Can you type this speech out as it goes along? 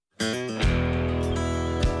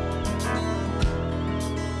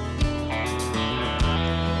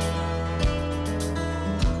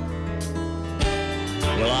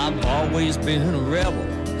I've always been a rebel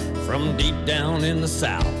from deep down in the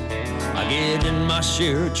South. I get in my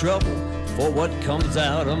share of trouble for what comes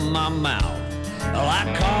out of my mouth. Well,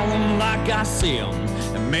 I call them like I see them,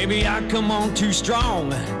 and maybe I come on too strong.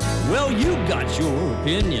 Well, you got your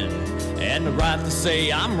opinion and the right to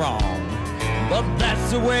say I'm wrong, but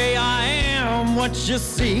that's the way I am. What you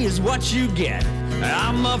see is what you get.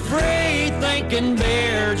 I'm a free thinking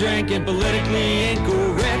bear, drinking politically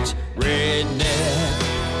incorrect redneck.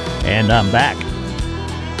 And I'm back.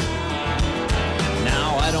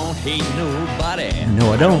 Now I don't hate nobody.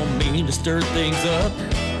 No, I don't. I don't mean to stir things up,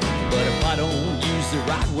 but if I don't use the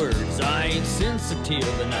right words, I ain't sensitive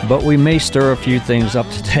enough. But we may stir a few things up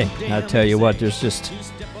today. I tell you what,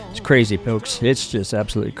 it's crazy, folks. It's just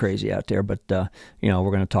absolutely crazy out there. But, we're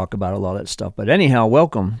going to talk about a lot of that stuff. But anyhow,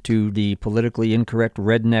 welcome to the Politically Incorrect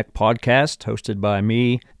Redneck Podcast, hosted by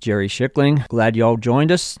me, Jerry Schickling. Glad you all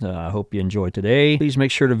joined us. I hope you enjoyed today. Please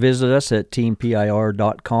make sure to visit us at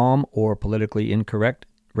teampir.com or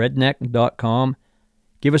politicallyincorrectredneck.com.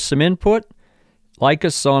 Give us some input. Like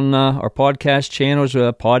us on our podcast channels,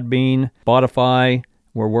 Podbean, Spotify.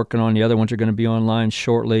 We're working on the other ones are going to be online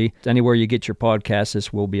shortly. Anywhere you get your podcasts,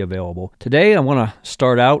 this will be available. Today, I want to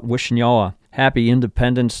start out wishing y'all a happy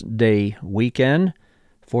Independence Day weekend.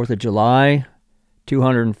 4th of July,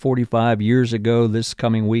 245 years ago this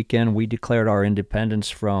coming weekend, we declared our independence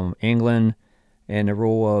from England and the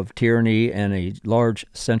rule of tyranny and a large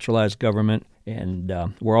centralized government. And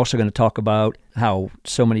we're also going to talk about how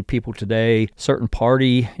so many people today, certain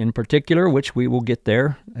party in particular, which we will get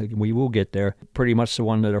there, pretty much the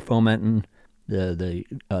one that are fomenting the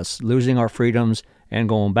us losing our freedoms and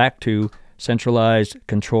going back to centralized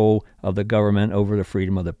control of the government over the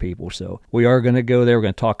freedom of the people. So we are going to go there. We're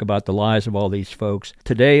going to talk about the lives of all these folks.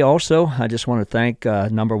 Today also, I just want to thank,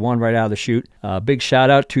 number one, right out of the chute, big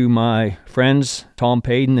shout out to my friends, Tom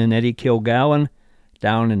Payton and Eddie Kilgallen,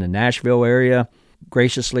 down in the Nashville area,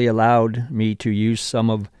 graciously allowed me to use some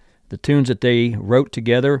of the tunes that they wrote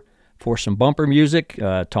together for some bumper music.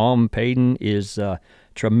 Tom Payton is a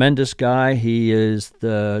tremendous guy. He is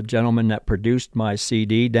the gentleman that produced my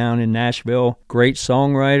CD down in Nashville. Great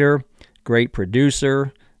songwriter, great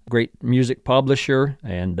producer, great music publisher,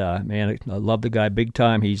 and man, I love the guy big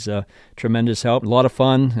time. He's a tremendous help, a lot of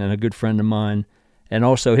fun, and a good friend of mine. And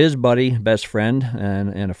also his buddy, best friend,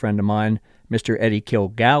 and a friend of mine, Mr. Eddie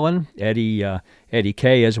Kilgallen. Eddie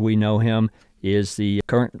K, as we know him, is the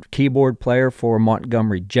current keyboard player for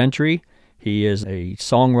Montgomery Gentry. He is a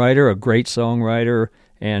songwriter, a great songwriter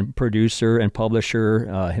and producer and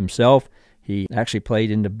publisher himself. He actually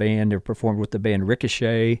played in the band or performed with the band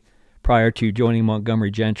Ricochet prior to joining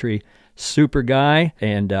Montgomery Gentry. Super guy,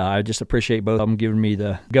 and I just appreciate both of them giving me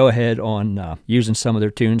the go-ahead on using some of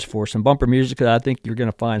their tunes for some bumper music, because I think you're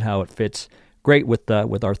going to find how it fits great with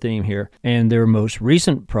our theme here. And their most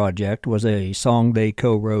recent project was a song they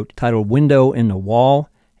co-wrote titled Window in the Wall,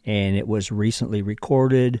 and it was recently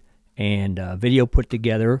recorded and video put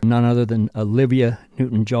together, none other than Olivia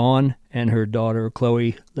Newton-John and her daughter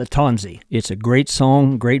Chloe Latanzi. It's a great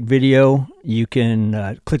song, great video. You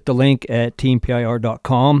can click the link at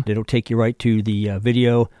teampir.com. It'll take you right to the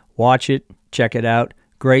video. Watch it, check it out.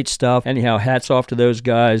 Great stuff. Anyhow, hats off to those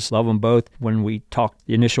guys. Love them both. When we talked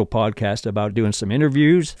the initial podcast about doing some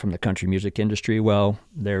interviews from the country music industry, well,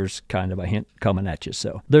 there's kind of a hint coming at you.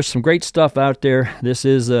 So there's some great stuff out there. This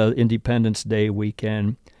is Independence Day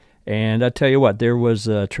weekend. And I tell you what, there was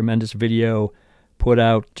a tremendous video put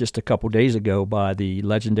out just a couple days ago by the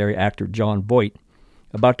legendary actor John Voight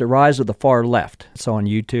about the rise of the far left. It's on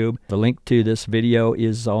YouTube. The link to this video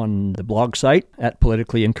is on the blog site at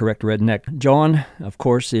Politically Incorrect Redneck. John, of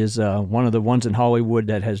course, is one of the ones in Hollywood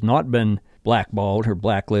that has not been blackballed or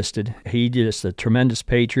blacklisted. He is a tremendous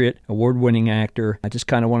patriot, award-winning actor. I just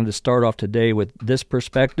kind of wanted to start off today with this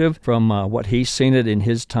perspective from what he's seen it in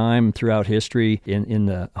his time throughout history in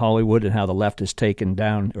the Hollywood, and how the left is taken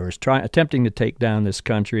down or is attempting to take down this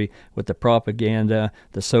country with the propaganda,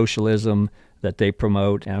 the socialism that they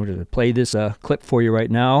promote. And I'm going to play this clip for you right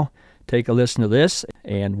now. Take a listen to this,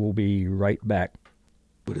 and we'll be right back.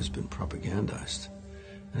 It has been propagandized.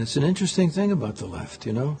 And it's an interesting thing about the left,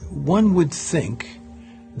 you know. One would think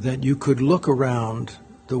that you could look around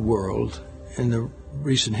the world in the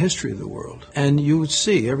recent history of the world, and you would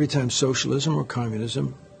see every time socialism or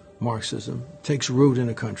communism, Marxism, takes root in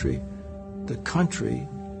a country, the country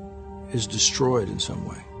is destroyed in some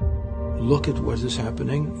way. Look at what is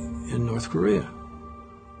happening in North Korea.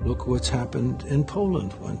 Look what's happened in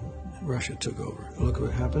Poland when Russia took over. Look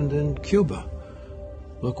what happened in Cuba.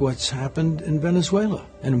 Look what's happened in Venezuela.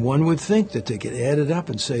 And one would think that they could add it up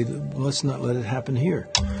and say, let's not let it happen here.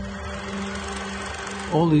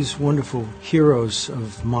 all these wonderful heroes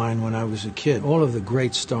of mine when I was a kid, all of the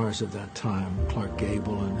great stars of that time, Clark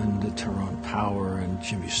Gable and Tyrone Power and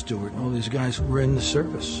Jimmy Stewart, all these guys were in the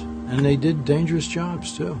service. And they did dangerous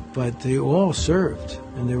jobs too. But they all served,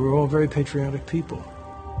 and they were all very patriotic people.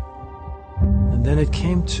 And then it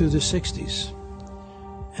came to the 60s.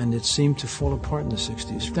 And it seemed to fall apart in the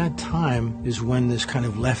 60s. That time is when this kind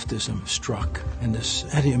of leftism struck, and this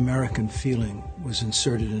anti-American feeling was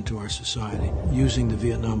inserted into our society using the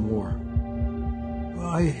Vietnam War.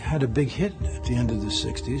 I had a big hit at the end of the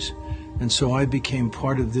 60s, and so I became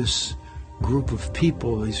part of this group of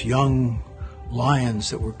people, these young lions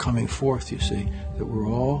that were coming forth, you see, that were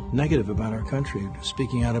all negative about our country,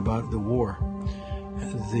 speaking out about the war.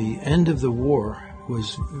 The end of the war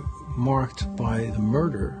was marked by the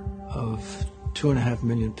murder of 2.5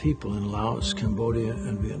 million people in Laos, Cambodia,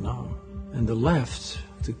 and Vietnam. And the left,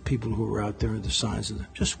 the people who were out there, the signs of them,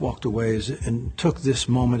 just walked away and took this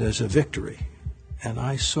moment as a victory. And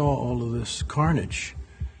I saw all of this carnage,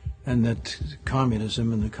 and that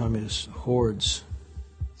communism and the communist hordes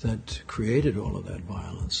that created all of that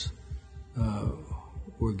violence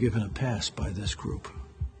were given a pass by this group.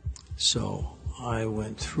 So I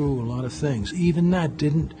went through a lot of things. Even that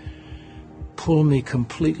didn't pull me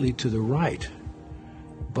completely to the right,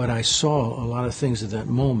 but I saw a lot of things at that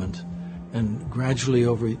moment, and gradually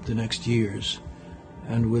over the next years,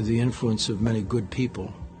 and with the influence of many good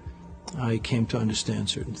people, I came to understand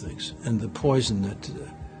certain things. And the poison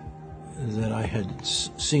that I had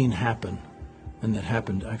seen happen, and that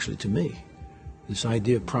happened actually to me, this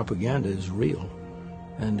idea of propaganda is real.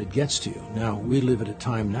 And it gets to you. Now, we live at a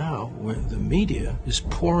time now where the media is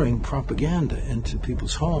pouring propaganda into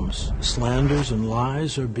people's homes. Slanders and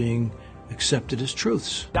lies are being accepted as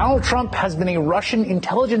truths. Donald Trump has been a Russian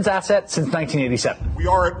intelligence asset since 1987. We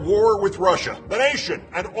are at war with Russia. The nation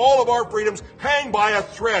and all of our freedoms hang by a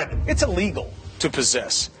thread. It's illegal to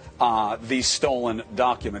possess these stolen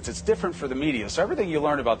documents. It's different for the media. So everything you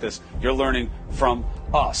learn about this, you're learning from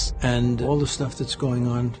us. And all the stuff that's going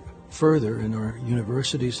on further in our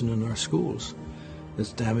universities and in our schools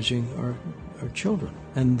that's damaging our children.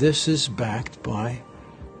 And this is backed by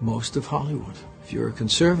most of Hollywood. If you're a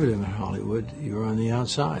conservative in Hollywood, you're on the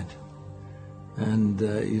outside. And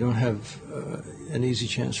you don't have an easy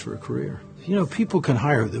chance for a career. You know, people can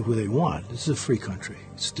hire who they want. This is a free country,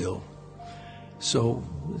 still. So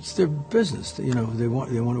it's their business. You know, they want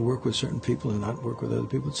to work with certain people and not work with other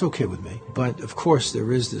people. It's okay with me. But, of course,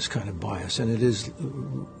 there is this kind of bias, and it is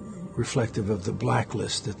reflective of the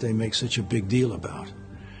blacklist that they make such a big deal about.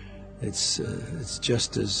 It's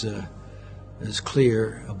just as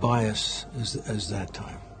clear a bias as that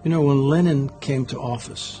time. You know, when Lenin came to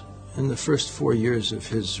office, in the first 4 years of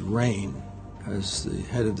his reign as the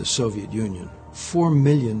head of the Soviet Union, 4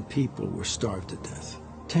 million people were starved to death.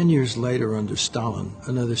 10 years later, under Stalin,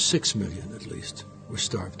 another 6 million at least were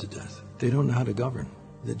starved to death. They don't know how to govern.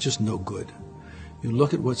 They're just no good. You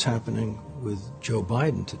look at what's happening with Joe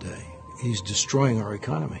Biden today. He's destroying our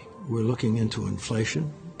economy. We're looking into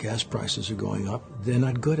inflation. Gas prices are going up. They're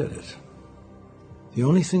not good at it. The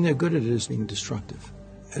only thing they're good at is being destructive,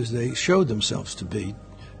 as they showed themselves to be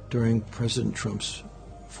during President Trump's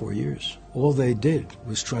 4 years. All they did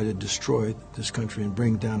was try to destroy this country and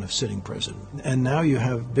bring down a sitting president. And now you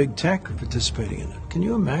have big tech participating in it. Can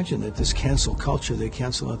you imagine that this cancel culture, they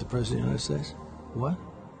cancel out the President of the United States? What?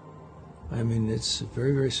 I mean, it's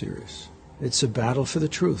very, very serious. It's a battle for the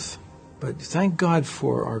truth. But thank God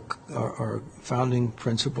for our founding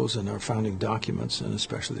principles and our founding documents, and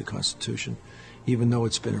especially the Constitution. Even though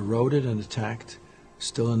it's been eroded and attacked,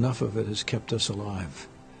 still enough of it has kept us alive.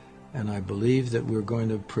 And I believe that we're going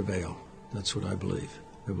to prevail. That's what I believe.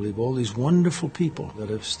 I believe all these wonderful people that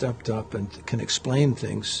have stepped up and can explain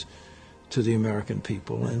things to the American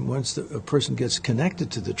people. And once a person gets connected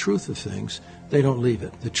to the truth of things, they don't leave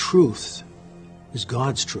it. The truth is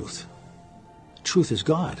God's truth. The truth is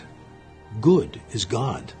God. Good is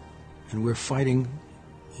God. And we're fighting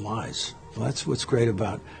lies. Well, that's what's great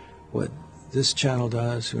about what this channel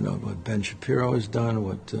does, what Ben Shapiro has done,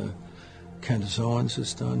 what Candace Owens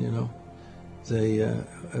has done, They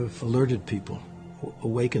have alerted people,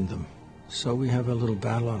 awakened them. So we have a little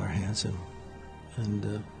battle on our hands,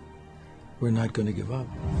 and we're not going to give up.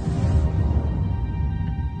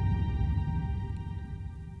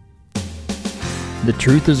 The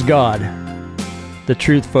truth is God. The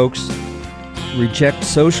truth, folks. Reject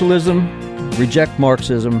socialism, reject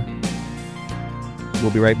Marxism.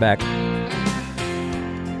 We'll be right back.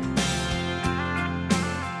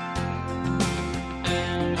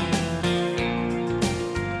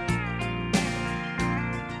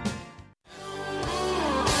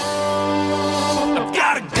 I've got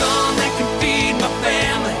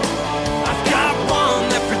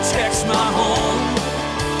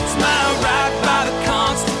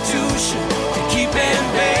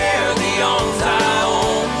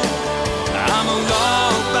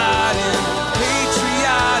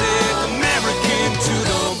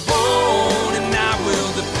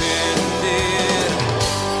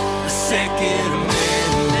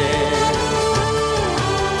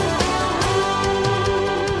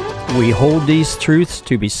We hold these truths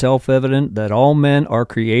to be self-evident that all men are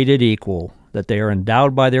created equal, that they are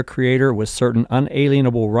endowed by their Creator with certain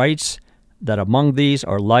unalienable rights, that among these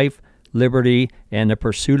are life, liberty, and the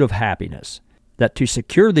pursuit of happiness. That to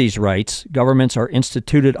secure these rights, governments are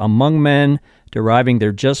instituted among men, deriving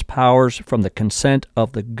their just powers from the consent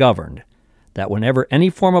of the governed. That whenever any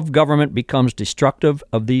form of government becomes destructive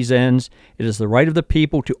of these ends, it is the right of the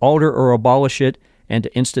people to alter or abolish it and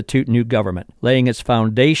to institute new government, laying its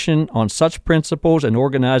foundation on such principles and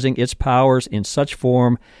organizing its powers in such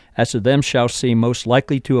form as to them shall seem most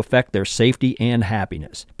likely to affect their safety and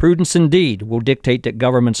happiness. Prudence indeed will dictate that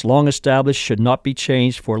governments long established should not be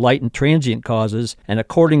changed for light and transient causes, and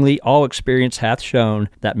accordingly all experience hath shown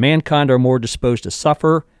that mankind are more disposed to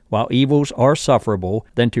suffer, while evils are sufferable,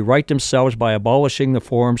 than to right themselves by abolishing the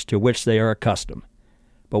forms to which they are accustomed.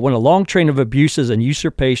 But when a long train of abuses and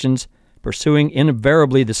usurpations, pursuing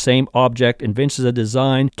invariably the same object, evinces a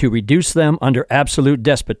design to reduce them under absolute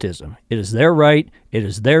despotism, it is their right, it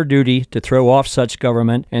is their duty to throw off such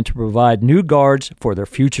government and to provide new guards for their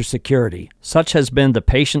future security. Such has been the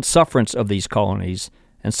patient sufferance of these colonies,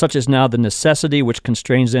 and such is now the necessity which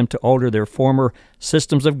constrains them to alter their former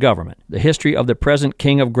systems of government. The history of the present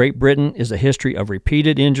King of Great Britain is a history of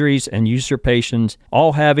repeated injuries and usurpations,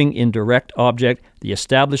 all having in direct object the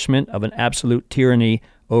establishment of an absolute tyranny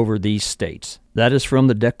over these states. That is from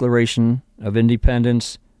the Declaration of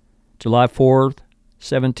Independence, July 4th,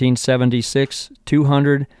 1776,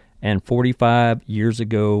 245 years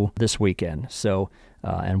ago this weekend. So,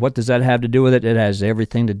 and what does that have to do with it? It has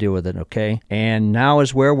everything to do with it, okay? And now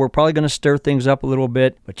is where we're probably going to stir things up a little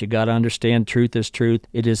bit, but you got to understand truth is truth.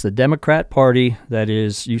 It is the Democrat Party that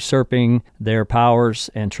is usurping their powers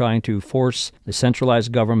and trying to force the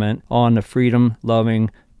centralized government on the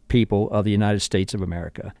freedom-loving people of the United States of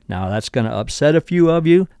America. Now, that's going to upset a few of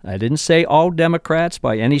you. I didn't say all Democrats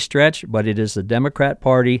by any stretch, but it is the Democrat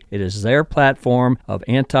Party. It is their platform of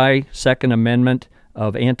anti-Second Amendment,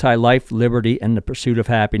 of anti-life, liberty, and the pursuit of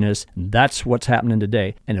happiness. That's what's happening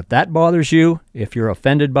today. And if that bothers you, if you're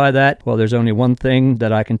offended by that, well, there's only one thing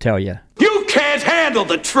that I can tell you. You can't handle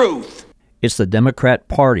the truth! It's the Democrat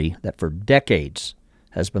Party that for decades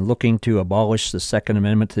has been looking to abolish the Second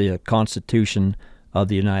Amendment to the Constitution of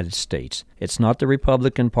the United States. It's not the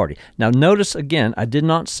Republican Party. Now, notice again, I did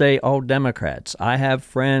not say all Democrats. I have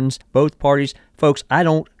friends, both parties. Folks, I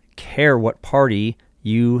don't care what party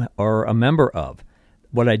you are a member of.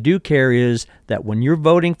 What I do care is that when you're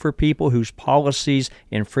voting for people whose policies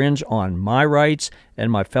infringe on my rights and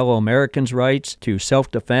my fellow Americans' rights to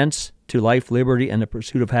self-defense, to life, liberty, and the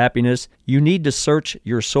pursuit of happiness, you need to search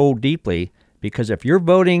your soul deeply, because if you're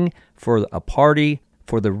voting for a party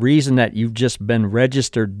for the reason that you've just been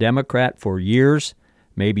registered Democrat for years,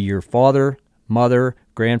 maybe your father, mother,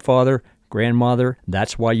 grandfather, grandmother,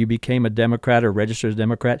 that's why you became a Democrat or registered as a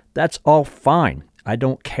Democrat, that's all fine. I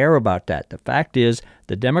don't care about that. The fact is,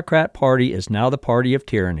 the Democrat Party is now the party of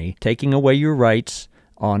tyranny, taking away your rights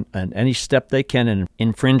on any step they can and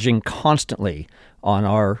infringing constantly on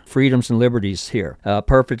our freedoms and liberties here. A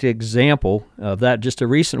perfect example of that, just a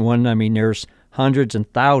recent one, I mean, there's hundreds and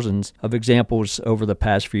thousands of examples over the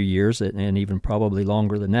past few years, and even probably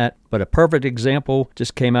longer than that. But a perfect example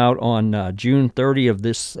just came out on June 30 of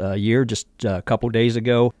this year, just a couple days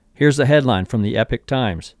ago. Here's the headline from the Epoch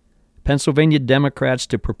Times. Pennsylvania Democrats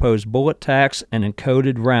to propose bullet tax and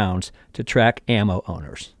encoded rounds to track ammo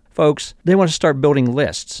owners. Folks, they want to start building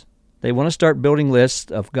lists. They want to start building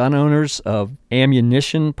lists of gun owners, of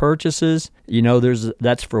ammunition purchases. You know,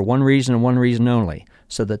 that's for one reason and one reason only,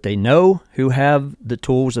 so that they know who have the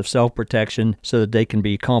tools of self-protection so that they can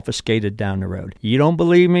be confiscated down the road. You don't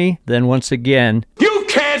believe me? Then once again, you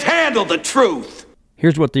can't handle the truth!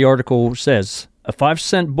 Here's what the article says. A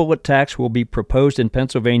 5-cent bullet tax will be proposed in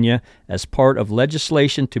Pennsylvania as part of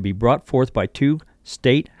legislation to be brought forth by two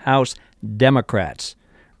state House Democrats,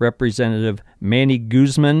 Representative Manny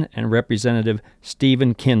Guzman and Representative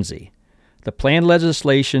Stephen Kinsey. The planned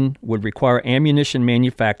legislation would require ammunition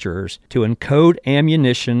manufacturers to encode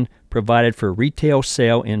ammunition provided for retail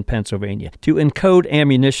sale in Pennsylvania. To encode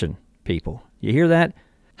ammunition, people. You hear that?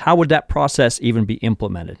 How would that process even be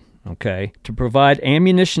implemented? Okay, to provide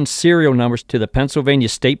ammunition serial numbers to the Pennsylvania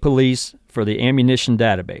State Police for the ammunition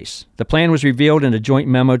database. The plan was revealed in a joint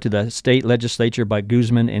memo to the state legislature by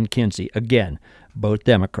Guzman and Kinsey. Again, both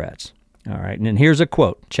Democrats. All right, and then here's a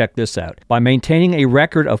quote. Check this out. By maintaining a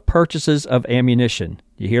record of purchases of ammunition.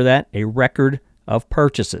 You hear that? A record of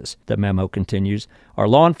purchases. The memo continues. Our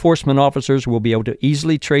law enforcement officers will be able to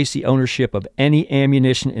easily trace the ownership of any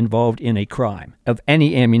ammunition involved in a crime. Of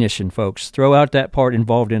any ammunition, folks. Throw out that part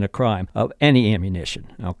involved in a crime. Of any ammunition,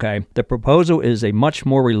 okay? The proposal is a much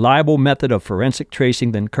more reliable method of forensic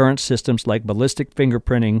tracing than current systems like ballistic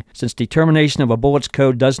fingerprinting, since determination of a bullet's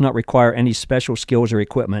code does not require any special skills or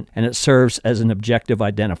equipment, and it serves as an objective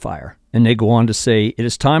identifier. And they go on to say, it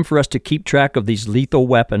is time for us to keep track of these lethal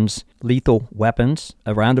weapons. Lethal weapons?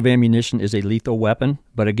 A round of ammunition is a lethal weapon.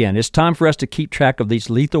 But again, it's time for us to keep track of these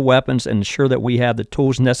lethal weapons and ensure that we have the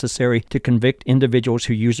tools necessary to convict individuals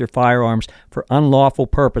who use their firearms for unlawful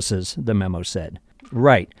purposes, the memo said.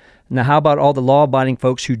 Right. Now, how about all the law-abiding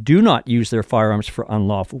folks who do not use their firearms for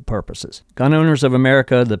unlawful purposes? Gun Owners of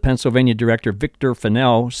America, the Pennsylvania director Victor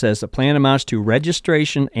Fennell, says the plan amounts to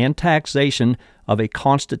registration and taxation of a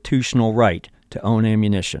constitutional right to own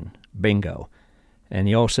ammunition. Bingo. And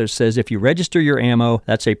he also says if you register your ammo,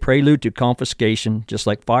 that's a prelude to confiscation, just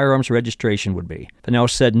like firearms registration would be. Fennell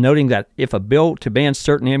said, noting that if a bill to ban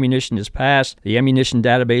certain ammunition is passed, the ammunition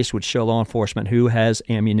database would show law enforcement who has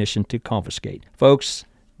ammunition to confiscate. Folks,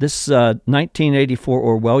 this 1984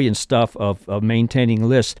 Orwellian stuff of maintaining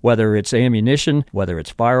lists, whether it's ammunition, whether it's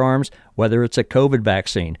firearms, whether it's a COVID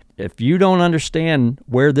vaccine. If you don't understand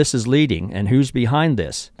where this is leading and who's behind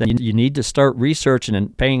this, then you need to start researching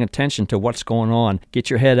and paying attention to what's going on.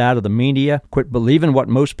 Get your head out of the media. Quit believing what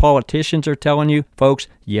most politicians are telling you. Folks,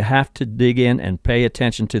 you have to dig in and pay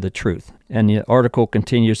attention to the truth. And the article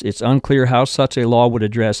continues, it's unclear how such a law would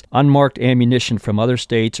address unmarked ammunition from other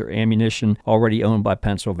states or ammunition already owned by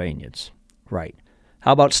Pennsylvanians. Right.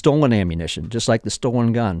 How about stolen ammunition, just like the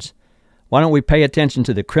stolen guns? Why don't we pay attention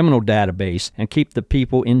to the criminal database and keep the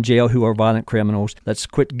people in jail who are violent criminals? Let's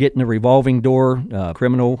quit getting a revolving door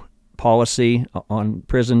criminal policy on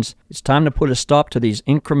prisons. It's time to put a stop to these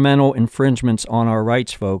incremental infringements on our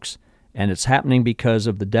rights, folks. And it's happening because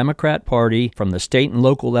of the Democrat Party from the state and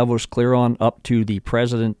local levels clear on up to the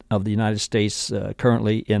President of the United States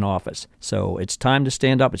currently in office. So it's time to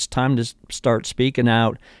stand up. It's time to start speaking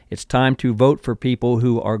out. It's time to vote for people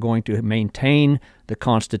who are going to maintain the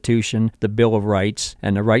Constitution, the Bill of Rights,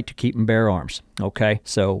 and the right to keep and bear arms. Okay?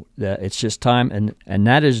 So it's just time. And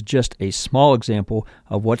that is just a small example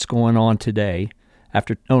of what's going on today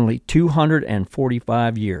after only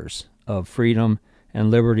 245 years of freedom and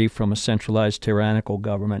liberty from a centralized tyrannical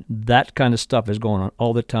government. That kind of stuff is going on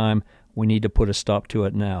all the time. We need to put a stop to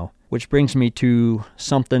it now. Which brings me to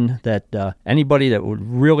something that anybody that would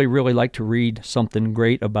really, really like to read something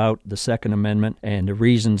great about the Second Amendment and the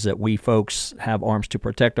reasons that we folks have arms to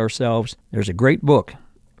protect ourselves, there's a great book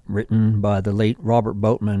written by the late Robert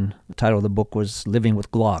Boebert. The title of the book was Living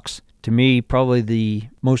with Glocks. To me, probably the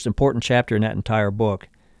most important chapter in that entire book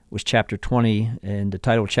was Chapter 20, and the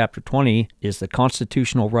title of Chapter 20 is The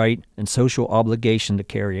Constitutional Right and Social Obligation to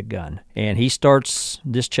Carry a Gun. And he starts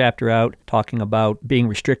this chapter out talking about being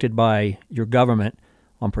restricted by your government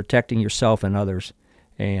on protecting yourself and others.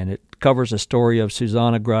 And it covers a story of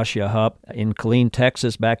Susanna Gracia Hupp in Killeen,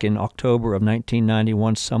 Texas, back in October of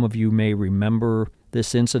 1991. Some of you may remember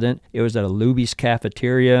this incident. It was at a Luby's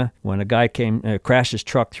cafeteria when a guy crashed his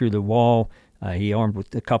truck through the wall. He armed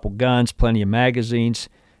with a couple guns, plenty of magazines.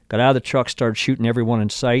 Got out of the truck, started shooting everyone in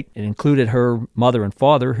sight. It included her mother and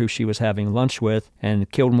father, who she was having lunch with,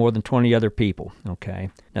 and killed more than 20 other people. Okay.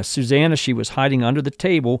 Now, Susanna, she was hiding under the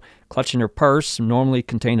table, clutching her purse, normally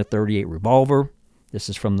contained a .38 revolver. This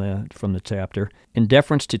is from the chapter. In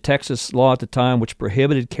deference to Texas law at the time, which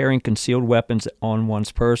prohibited carrying concealed weapons on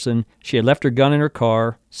one's person, she had left her gun in her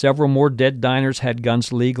car. Several more dead diners had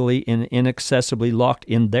guns legally and inaccessibly locked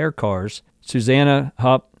in their cars. Susanna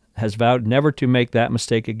Hupp has vowed never to make that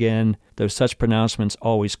mistake again, though such pronouncements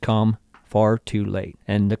always come far too late.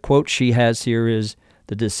 And the quote she has here is,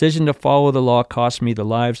 "The decision to follow the law cost me the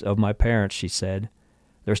lives of my parents," she said.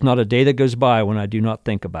 "There's not a day that goes by when I do not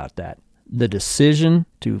think about that." The decision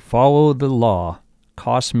to follow the law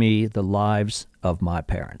cost me the lives of my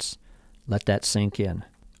parents. Let that sink in.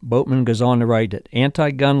 Boatman goes on to write that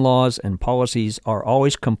anti-gun laws and policies are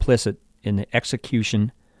always complicit in the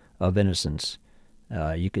execution of innocence.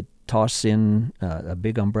 You could toss in a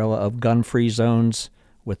big umbrella of gun-free zones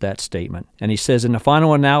with that statement. And he says, in the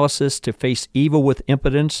final analysis, to face evil with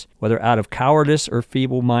impotence, whether out of cowardice or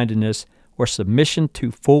feeble-mindedness or submission to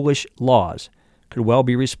foolish laws, could well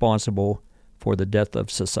be responsible for the death of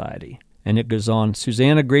society. And it goes on,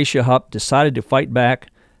 Susanna Gracia Hupp decided to fight back,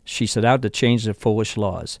 she set out to change the foolish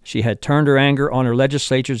laws. She had turned her anger on her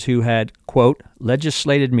legislators who had, quote,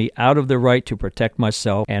 legislated me out of the right to protect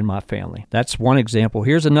myself and my family. That's one example.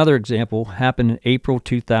 Here's another example. Happened in April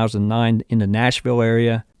 2009 in the Nashville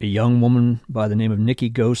area. A young woman by the name of Nikki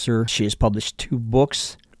Gosser. She has published 2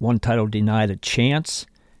 books, one titled Denied a Chance,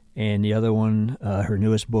 and the other one, her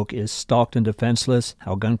newest book, is Stalked and Defenseless,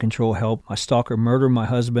 How Gun Control Helped My Stalker Murder My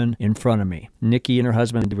Husband in Front of Me. Nikki and her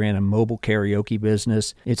husband ran a mobile karaoke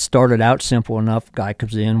business. It started out simple enough. Guy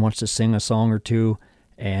comes in, wants to sing a song or two,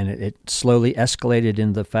 and it slowly escalated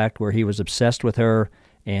into the fact where he was obsessed with her.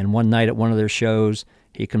 And one night at one of their shows,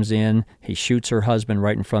 he comes in, he shoots her husband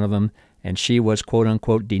right in front of him, and she was,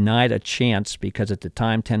 quote-unquote, denied a chance because at the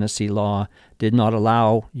time Tennessee law did not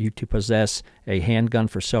allow you to possess a handgun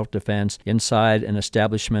for self-defense inside an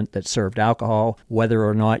establishment that served alcohol, whether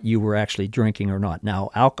or not you were actually drinking or not.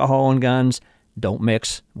 Now, alcohol and guns don't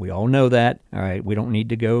mix. We all know that. All right, we don't need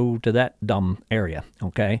to go to that dumb area,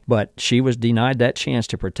 okay? But she was denied that chance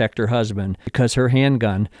to protect her husband because her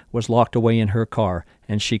handgun was locked away in her car,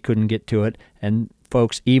 and she couldn't get to it. And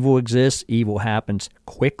folks, evil exists, evil happens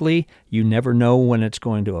quickly. You never know when it's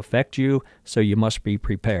going to affect you, so you must be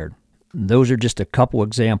prepared. Those are just a couple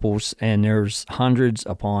examples, and there's hundreds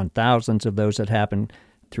upon thousands of those that happen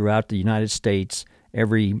throughout the United States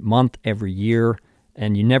every month, every year,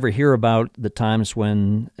 and you never hear about the times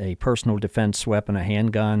when a personal defense weapon, a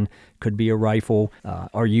handgun, could be a rifle,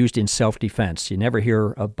 are used in self-defense. You never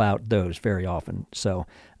hear about those very often. So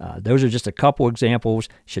those are just a couple examples.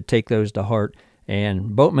 Should take those to heart.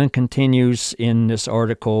 And Boatman continues in this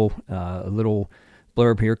article, a little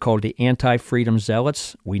blurb here called The Anti-Freedom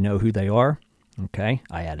Zealots. We know who they are. Okay,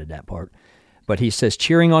 I added that part. But he says,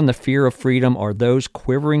 cheering on the fear of freedom are those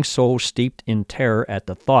quivering souls steeped in terror at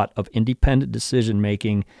the thought of independent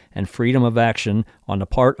decision-making and freedom of action on the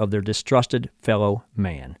part of their distrusted fellow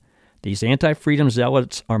man. These anti-freedom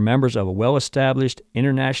zealots are members of a well-established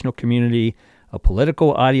international community of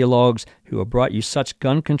political ideologues who have brought you such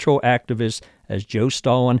gun control activists as Joe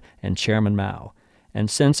Stalin and Chairman Mao. And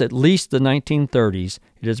since at least the 1930s,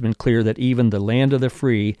 it has been clear that even the land of the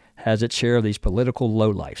free has its share of these political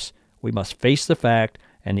lowlifes. We must face the fact,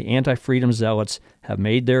 and the anti-freedom zealots have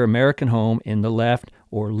made their American home in the left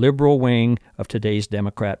or liberal wing of today's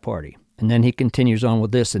Democrat Party. And then he continues on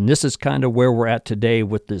with this, and this is kind of where we're at today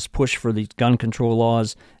with this push for these gun control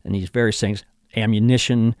laws and these various things,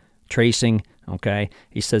 ammunition, tracing, okay?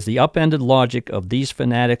 He says the upended logic of these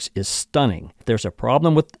fanatics is stunning. If there's a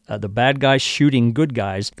problem with the bad guys shooting good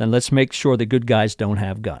guys, then let's make sure the good guys don't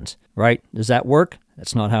have guns, right? Does that work?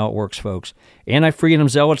 That's not how it works, folks. Anti-freedom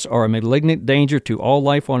zealots are a malignant danger to all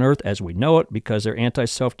life on earth as we know it because their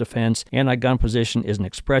anti-self-defense, anti-gun position is an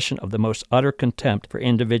expression of the most utter contempt for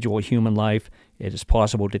individual human life it is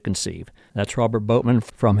possible to conceive. That's Robert Boatman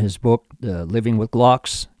from his book, Living with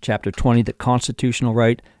Glocks, Chapter 20, The Constitutional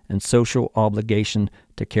Right and Social Obligation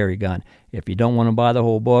to Carry a Gun. If you don't want to buy the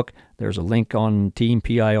whole book, there's a link on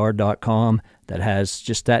teampir.com that has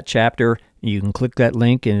just that chapter. You can click that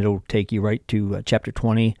link and it'll take you right to Chapter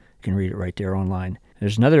 20. You can read it right there online.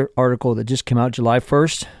 There's another article that just came out July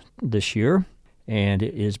 1st this year, and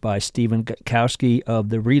it is by Stephen Gutkowski of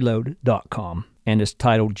TheReload.com, and it's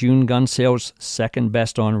titled June Gun Sales Second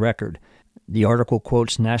Best on Record. The article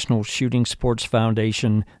quotes National Shooting Sports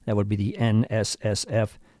Foundation, that would be the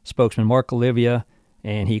NSSF, spokesman Mark Olivia,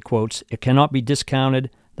 and he quotes, "It cannot be discounted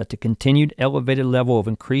that the continued elevated level of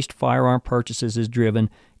increased firearm purchases is driven,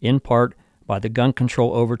 in part, by the gun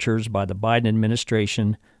control overtures by the Biden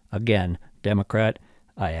administration." Again, Democrat,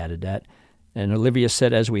 I added that. And Olivia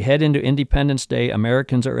said, as we head into Independence Day,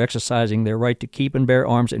 Americans are exercising their right to keep and bear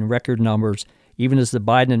arms in record numbers, even as the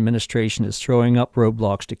Biden administration is throwing up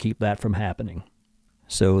roadblocks to keep that from happening.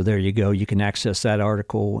 So there you go. You can access that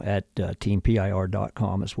article at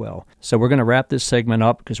teampir.com as well. So we're going to wrap this segment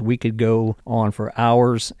up because we could go on for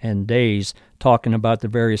hours and days talking about the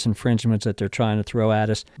various infringements that they're trying to throw at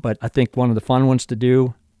us. But I think one of the fun ones to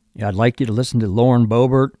do, I'd like you to listen to Lauren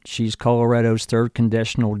Boebert. She's Colorado's 3rd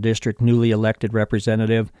Congressional District newly elected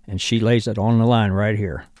representative, and she lays it on the line right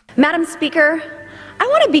here. Madam Speaker, I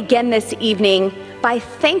want to begin this evening by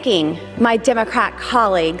thanking my Democrat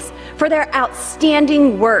colleagues for their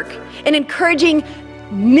outstanding work in encouraging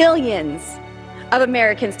millions of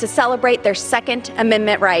Americans to celebrate their Second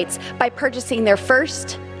Amendment rights by purchasing their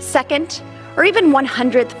first, second, or even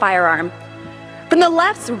 100th firearm. From the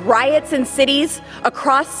left's riots in cities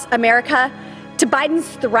across America to Biden's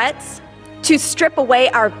threats to strip away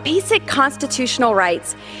our basic constitutional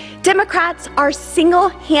rights, Democrats are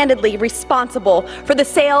single-handedly responsible for the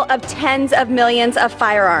sale of tens of millions of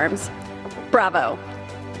firearms. Bravo.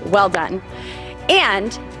 Well done.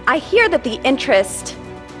 And I hear that the interest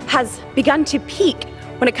has begun to peak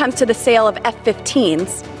when it comes to the sale of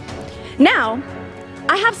F-15s. Now,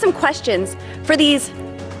 I have some questions for these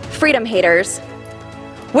freedom haters.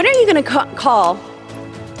 When are you going to call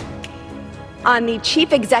on the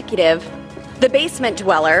chief executive, the basement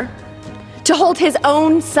dweller, to hold his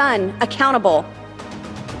own son accountable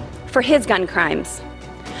for his gun crimes?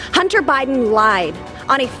 Hunter Biden lied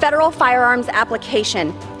on a federal firearms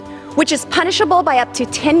application, which is punishable by up to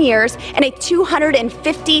 10 years and a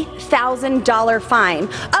 $250,000 fine,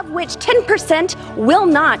 of which 10% will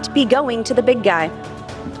not be going to the big guy.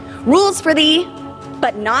 Rules for thee,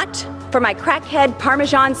 but not for my crackhead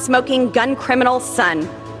Parmesan-smoking gun criminal son.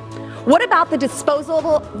 What about the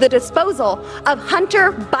disposal of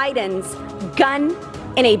Hunter Biden's gun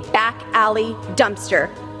in a back alley dumpster?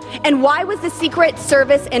 And why was the Secret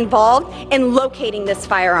Service involved in locating this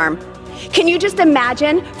firearm? Can you just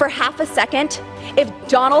imagine for half a second if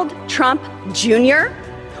Donald Trump Jr.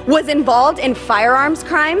 was involved in firearms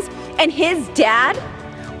crimes and his dad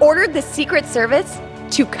ordered the Secret Service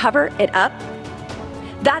to cover it up?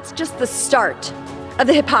 That's just the start of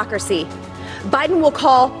the hypocrisy. Biden will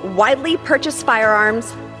call widely purchased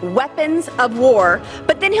firearms weapons of war,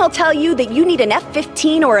 but then he'll tell you that you need an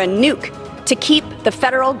F-15 or a nuke to keep the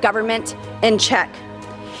federal government in check.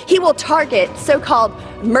 He will target so-called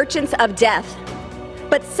merchants of death,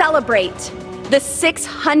 but celebrate the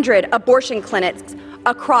 600 abortion clinics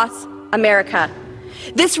across America.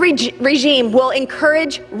 This regime will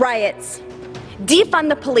encourage riots, defund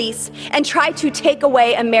the police, and try to take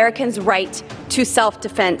away Americans' right to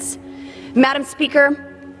self-defense. Madam Speaker,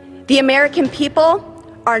 the American people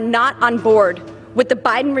are not on board with the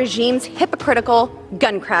Biden regime's hypocritical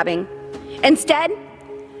gun grabbing. Instead,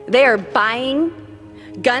 they are buying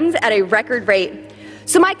guns at a record rate.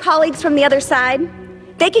 So my colleagues from the other side,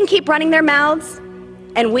 they can keep running their mouths,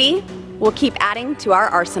 and we will keep adding to our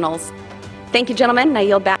arsenals. Thank you, gentlemen. I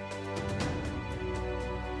yield back.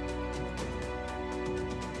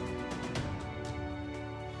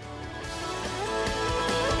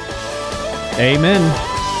 Amen.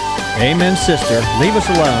 Amen, sister. Leave us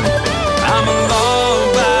alone. I'm a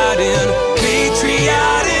law-abiding,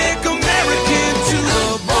 patriotic American to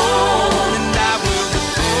the bone, and I will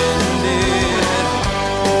defend it.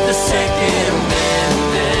 The Second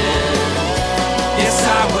Amendment. Yes, I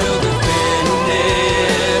will defend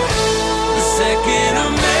it. The Second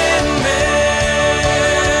Amendment.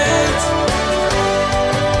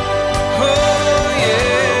 Oh,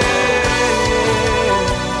 yeah.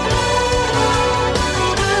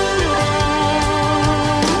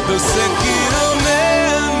 The Second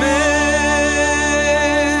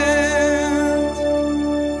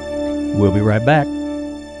Amendment. We'll be right back.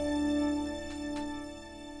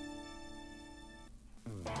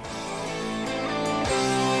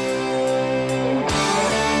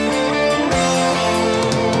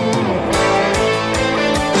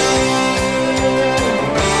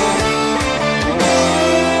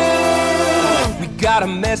 We got a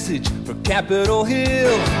message for Capitol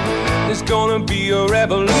Hill. There's gonna be a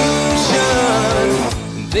revolution.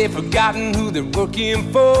 They've forgotten who they're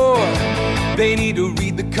working for. They need to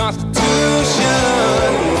read the Constitution.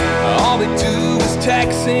 All they do is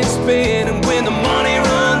tax and spend, and when the money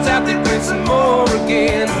runs out, they print some more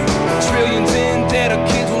again. Trillions in debt our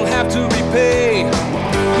kids will have to repay.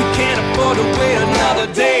 We can't afford to wait another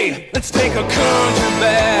day. Let's take our country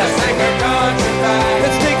back. Let's take our country back.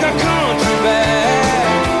 Let's take our country back.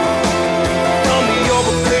 From the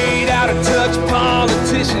overpaid, out-of-touch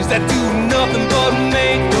politicians that do nothing but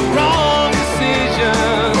make the wrong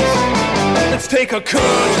decisions. Let's take our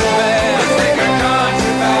country back. Let's take our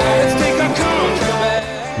country back. Let's take our country back.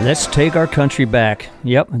 Let's take our country back.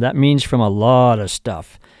 Yep, that means from a lot of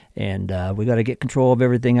stuff. And we got to get control of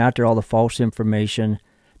everything out there, all the false information.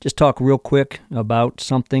 Just talk real quick about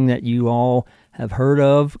something that you all have heard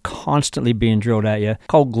of, constantly being drilled at you,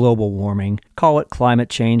 called global warming. Call it climate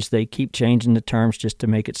change. They keep changing the terms just to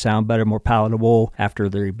make it sound better, more palatable after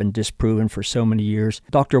they've been disproven for so many years.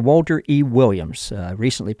 Dr. Walter E. Williams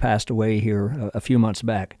recently passed away here a few months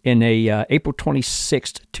back. In a April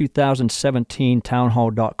 26th, 2017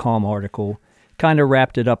 townhall.com article, kind of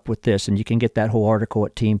wrapped it up with this, and you can get that whole article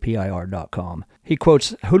at teampir.com. He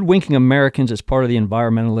quotes, "Hoodwinking Americans as part of the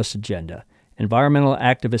environmentalist agenda. Environmental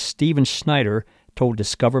activist Stephen Schneider told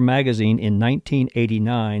Discover magazine in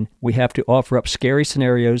 1989, we have to offer up scary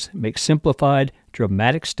scenarios, make simplified,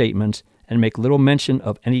 dramatic statements, and make little mention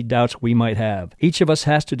of any doubts we might have. Each of us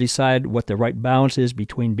has to decide what the right balance is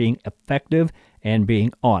between being effective and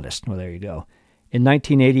being honest." Well, there you go. In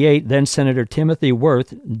 1988, then Senator Timothy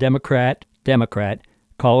Worth, Democrat,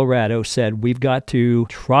 Colorado, said we've got to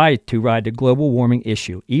try to ride the global warming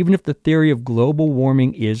issue. Even if the theory of global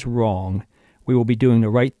warming is wrong, we will be doing the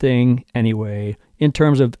right thing anyway in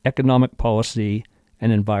terms of economic policy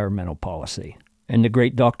and environmental policy. And the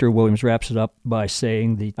great Dr. Williams wraps it up by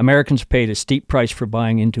saying the Americans paid a steep price for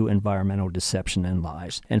buying into environmental deception and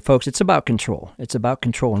lies. And folks, it's about control. It's about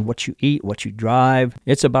controlling what you eat, what you drive.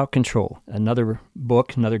 It's about control. Another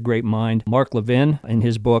book, another great mind, Mark Levin, in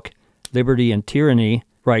his book, Liberty and Tyranny,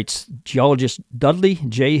 writes, geologist Dudley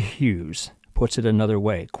J. Hughes puts it another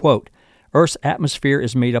way, quote, Earth's atmosphere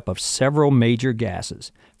is made up of several major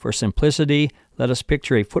gases. For simplicity, let us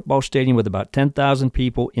picture a football stadium with about 10,000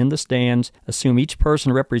 people in the stands. Assume each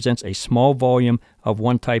person represents a small volume of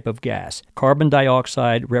one type of gas. Carbon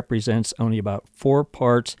dioxide represents only about 4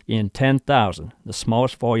 parts in 10,000, the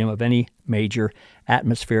smallest volume of any major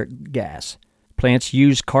atmospheric gas. Plants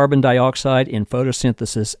use carbon dioxide in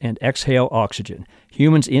photosynthesis and exhale oxygen.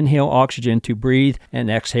 Humans inhale oxygen to breathe and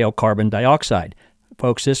exhale carbon dioxide.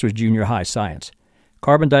 Folks, this was junior high science.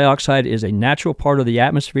 Carbon dioxide is a natural part of the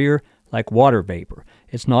atmosphere like water vapor.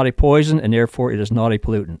 It's not a poison, and therefore it is not a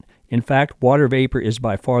pollutant. In fact, water vapor is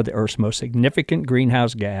by far the Earth's most significant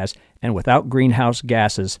greenhouse gas, and without greenhouse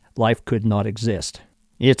gases, life could not exist.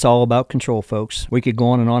 It's all about control, folks. We could go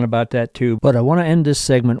on and on about that too, but I want to end this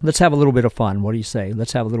segment. Let's have a little bit of fun. What do you say?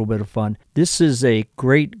 Let's have a little bit of fun. This is a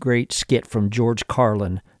great skit from George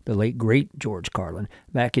Carlin, the late, great George Carlin,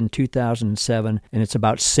 back in 2007, and it's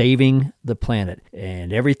about saving the planet.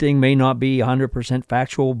 And everything may not be 100%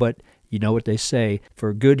 factual, but you know what they say,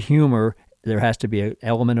 for good humor, there has to be an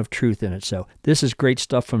element of truth in it. So this is great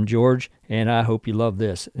stuff from George, and I hope you love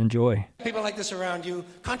this. Enjoy. People like this around you,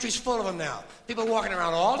 country's full of them now. People walking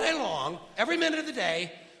around all day long, every minute of the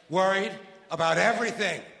day, worried about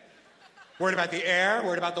everything. Worried about the air,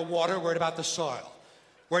 worried about the water, worried about the soil.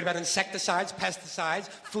 Worried about insecticides, pesticides,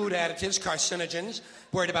 food additives, carcinogens.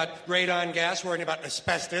 Worried about radon gas, worried about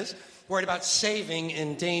asbestos. Worried about saving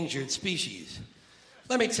endangered species.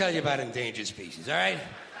 Let me tell you about endangered species, all right?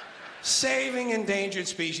 Saving endangered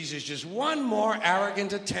species is just one more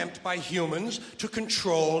arrogant attempt by humans to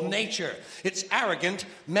control nature. It's arrogant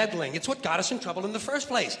meddling. It's what got us in trouble in the first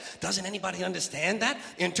place. Doesn't anybody understand that?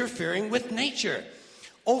 Interfering with nature.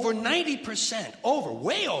 Over 90%,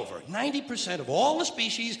 way over 90% of all the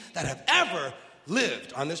species that have ever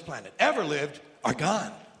lived on this planet, are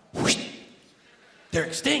gone. They're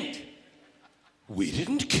extinct. We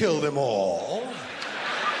didn't kill them all.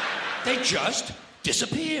 They just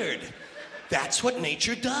disappeared. That's what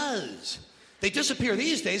nature does. They disappear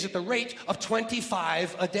these days at the rate of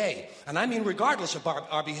 25 a day. And I mean regardless of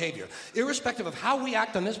our behavior. Irrespective of how we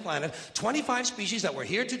act on this planet, 25 species that were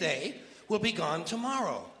here today will be gone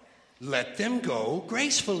tomorrow. Let them go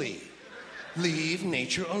gracefully. Leave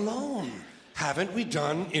nature alone. Haven't we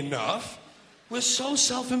done enough? We're so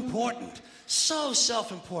self-important. So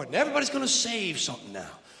self-important. Everybody's going to save something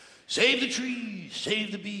now. Save the trees,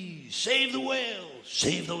 save the bees, save the whales,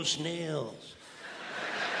 save those snails.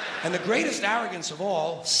 And the greatest arrogance of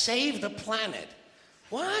all, save the planet.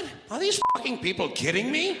 What? Are these fucking people kidding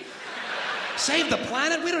me? Save the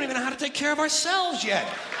planet? We don't even know how to take care of ourselves yet.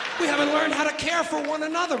 We haven't learned how to care for one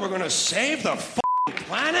another. We're going to save the fucking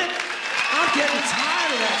planet? I'm getting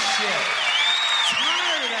tired of that shit.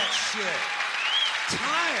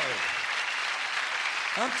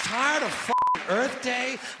 I'm tired of fucking Earth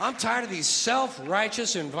Day. I'm tired of these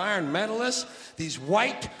self-righteous environmentalists, these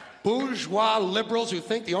white bourgeois liberals who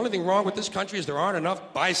think the only thing wrong with this country is there aren't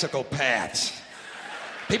enough bicycle paths.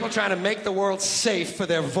 People trying to make the world safe for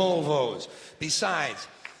their Volvos. Besides,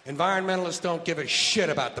 environmentalists don't give a shit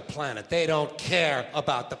about the planet. They don't care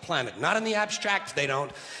about the planet. Not in the abstract, they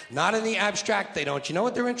don't. Not in the abstract, they don't. You know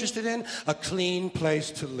what they're interested in? A clean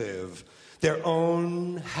place to live. Their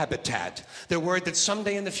own habitat. They're worried that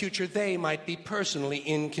someday in the future they might be personally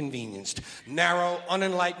inconvenienced. Narrow,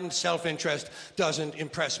 unenlightened self-interest doesn't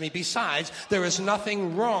impress me. Besides, there is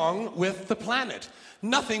nothing wrong with the planet.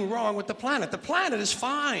 Nothing wrong with the planet. The planet is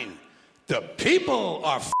fine. The people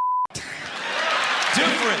are f***ed.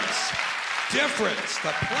 Difference.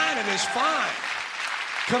 The planet is fine.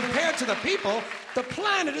 Compared to the people, the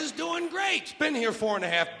planet is doing great. It's been here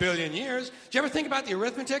 4.5 billion years. Did you ever think about the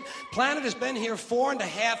arithmetic? Planet has been here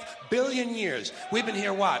 4.5 billion years. We've been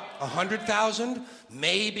here, what, 100,000?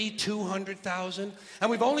 Maybe 200,000?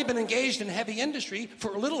 And we've only been engaged in heavy industry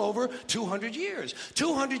for a little over 200 years.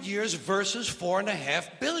 200 years versus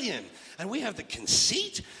 4.5 billion. And we have the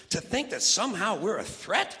conceit to think that somehow we're a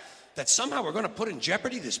threat? that somehow we're going to put in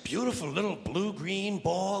jeopardy this beautiful little blue-green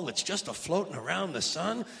ball that's just a-floating around the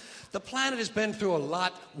sun? The planet has been through a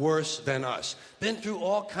lot worse than us. Been through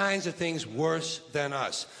all kinds of things worse than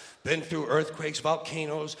us. Been through earthquakes,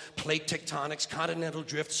 volcanoes, plate tectonics, continental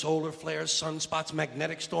drift, solar flares, sunspots,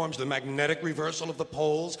 magnetic storms, the magnetic reversal of the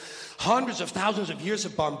poles, hundreds of thousands of years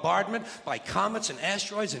of bombardment by comets and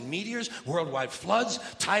asteroids and meteors, worldwide floods,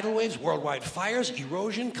 tidal waves, worldwide fires,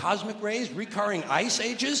 erosion, cosmic rays, recurring ice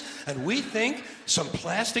ages, and we think some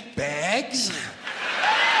plastic bags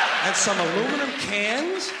and some aluminum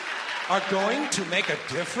cans are going to make a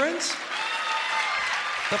difference?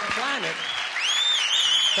 The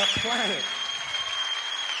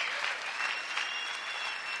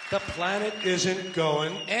planet isn't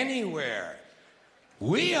going anywhere.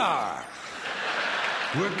 We are.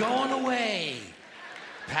 We're going away.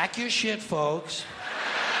 Pack your shit, folks.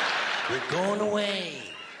 We're going away.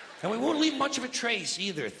 And we won't leave much of a trace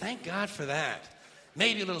either. Thank God for that.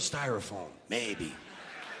 Maybe a little styrofoam. Maybe.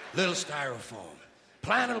 Little styrofoam.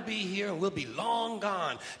 Planet will be here and we'll be long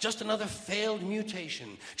gone. Just another failed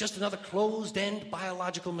mutation. Just another closed-end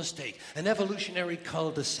biological mistake. An evolutionary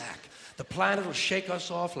cul-de-sac. The planet will shake us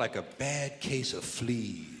off like a bad case of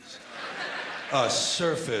fleas. A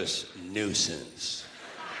surface nuisance.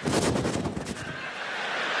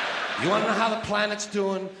 You want to know how the planet's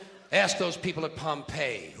doing? Ask those people at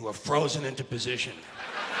Pompeii who are frozen into position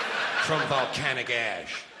from volcanic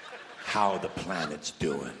ash how the planet's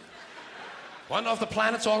doing. Want to know if the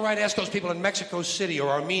planet's all right? Ask those people in Mexico City or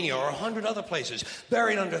Armenia or 100 other places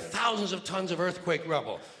buried under thousands of tons of earthquake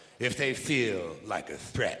rubble if they feel like a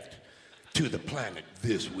threat to the planet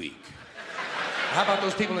this week. How about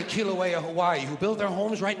those people in Kilauea, Hawaii, who build their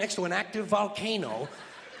homes right next to an active volcano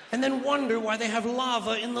and then wonder why they have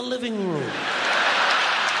lava in the living room?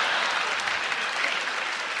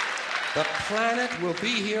 The planet will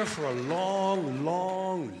be here for a long,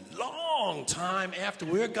 long, long time after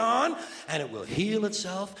we're gone, and it will heal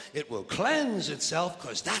itself, it will cleanse itself,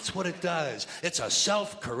 because that's what it does. It's a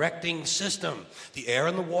self-correcting system. The air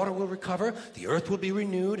and the water will recover, the earth will be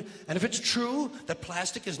renewed, and if it's true that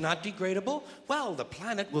plastic is not degradable, well, the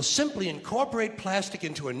planet will simply incorporate plastic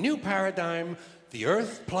into a new paradigm, the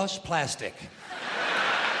earth plus plastic.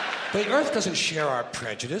 The earth doesn't share our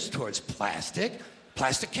prejudice towards plastic.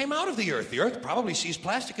 Plastic came out of the earth. The earth probably sees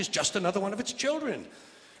plastic as just another one of its children.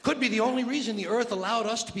 Could be the only reason the earth allowed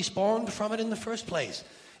us to be spawned from it in the first place.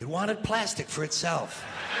 It wanted plastic for itself.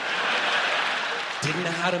 Didn't know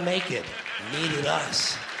how to make it. Needed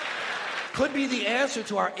us. Could be the answer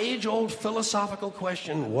to our age-old philosophical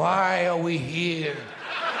question, why are we here?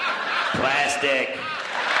 Plastic.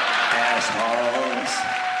 Assholes.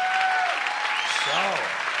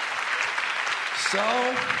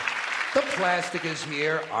 So, the plastic is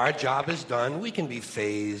here, our job is done, we can be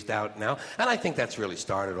phased out now, and I think that's really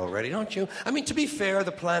started already, don't you? I mean, to be fair,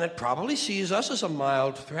 the planet probably sees us as a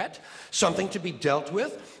mild threat, something to be dealt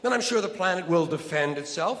with, and I'm sure the planet will defend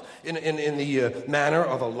itself in the manner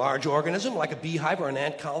of a large organism, like a beehive or an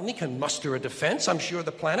ant colony can muster a defense. I'm sure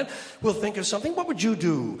the planet will think of something. What would you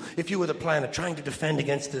do if you were the planet trying to defend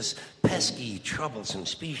against this pesky, troublesome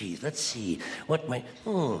species? Let's see, what might...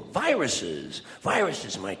 viruses.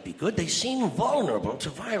 Viruses might be good. They seem vulnerable to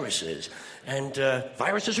viruses. And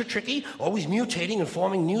viruses are tricky, always mutating and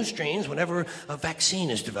forming new strains whenever a vaccine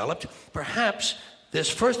is developed. Perhaps this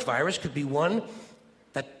first virus could be one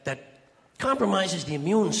that compromises the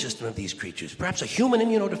immune system of these creatures. Perhaps a human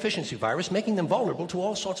immunodeficiency virus, making them vulnerable to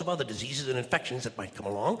all sorts of other diseases and infections that might come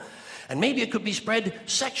along. And maybe it could be spread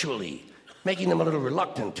sexually, making them a little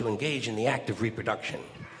reluctant to engage in the act of reproduction.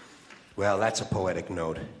 Well, that's a poetic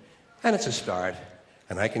note. And it's a start.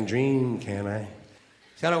 And I can dream, can't I?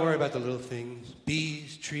 See, I don't worry about the little things.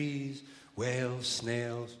 Bees, trees, whales,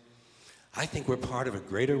 snails. I think we're part of a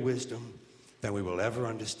greater wisdom than we will ever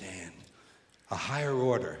understand. A higher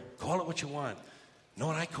order. Call it what you want. You know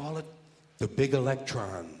what I call it? The big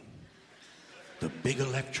electron. The big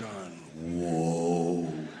electron.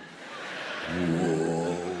 Whoa.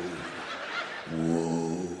 Whoa.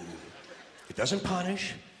 Whoa. It doesn't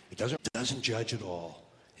punish. It doesn't judge at all.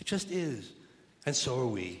 It just is. And so are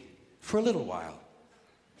we, for a little while.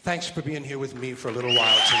 Thanks for being here with me for a little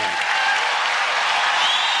while tonight.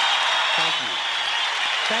 Thank you.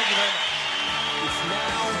 Thank you very much. It's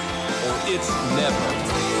now or it's never.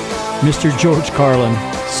 Mr. George Carlin,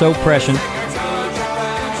 so prescient.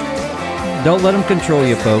 Don't let him control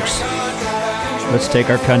you, folks. Let's take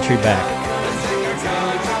our country back.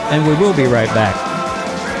 And we will be right back.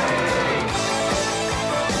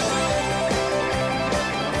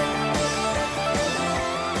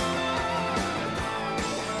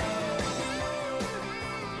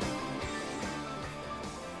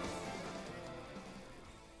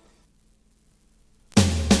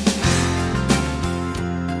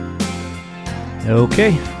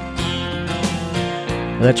 Okay.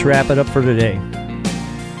 Let's wrap it up for today.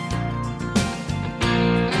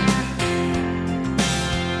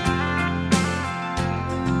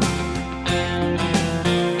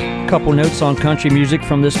 Couple notes on country music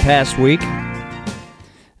from this past week.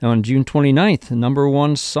 On June 29th, the number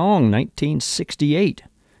one song, 1968,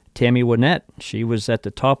 Tammy Wynette. She was at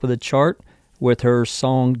the top of the chart with her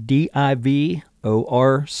song Divorce.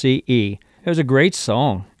 It was a great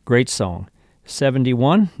song,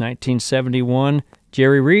 1971,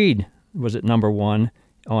 Jerry Reed was at number one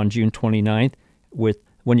on June 29th with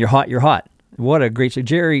When You're Hot, You're Hot. What a great song.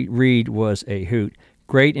 Jerry Reed was a hoot.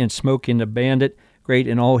 Great in Smokey and the Bandit. Great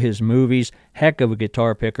in all his movies. Heck of a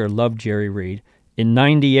guitar picker. Loved Jerry Reed. In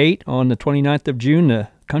 98, on the 29th of June, the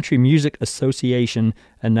Country Music Association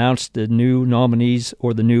announced the new nominees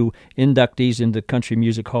or the new inductees into the Country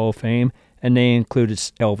Music Hall of Fame, and they included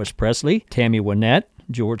Elvis Presley, Tammy Wynette,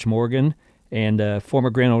 George Morgan, and former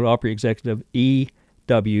Grand Ole Opry executive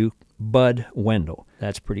E.W. Bud Wendell.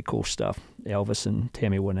 That's pretty cool stuff. Elvis and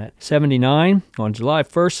Tammy Wynette. 79, on July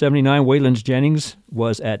 1st, 79, Waylon Jennings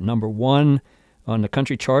was at number one on the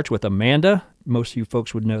country charts with Amanda. Most of you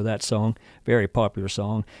folks would know that song. Very popular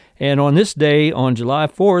song. And on this day, on July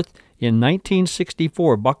 4th, in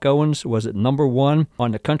 1964, Buck Owens was at number one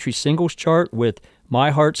on the country singles chart with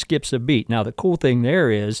My Heart Skips a Beat. Now, the cool thing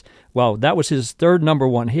there is, well, that was his third number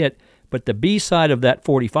one hit, but the B-side of that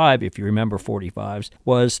 45, if you remember 45s,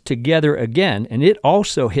 was Together Again, and it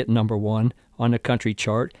also hit number one on the country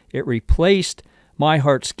chart. It replaced My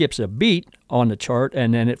Heart Skips a Beat on the chart,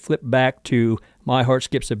 and then it flipped back to My Heart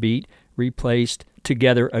Skips a Beat, replaced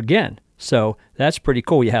Together Again. So that's pretty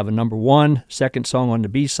cool. You have a number one, second song on the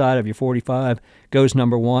B side of your 45 goes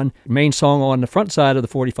number one. Main song on the front side of the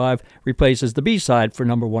 45 replaces the B side for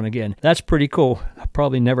number one again. That's pretty cool.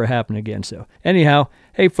 Probably never happen again. So anyhow,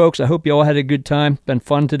 hey folks, I hope you all had a good time. Been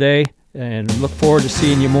fun today, and look forward to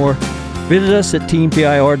seeing you more. Visit us at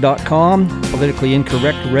teampir.com,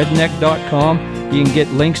 politicallyincorrectredneck.com. You can get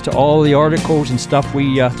links to all the articles and stuff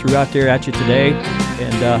we threw out there at you today,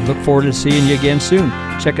 and look forward to seeing you again soon.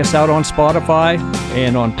 Check us out on Spotify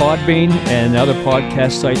and on Podbean and other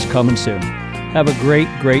podcast sites coming soon. Have a great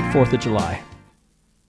 4th of July.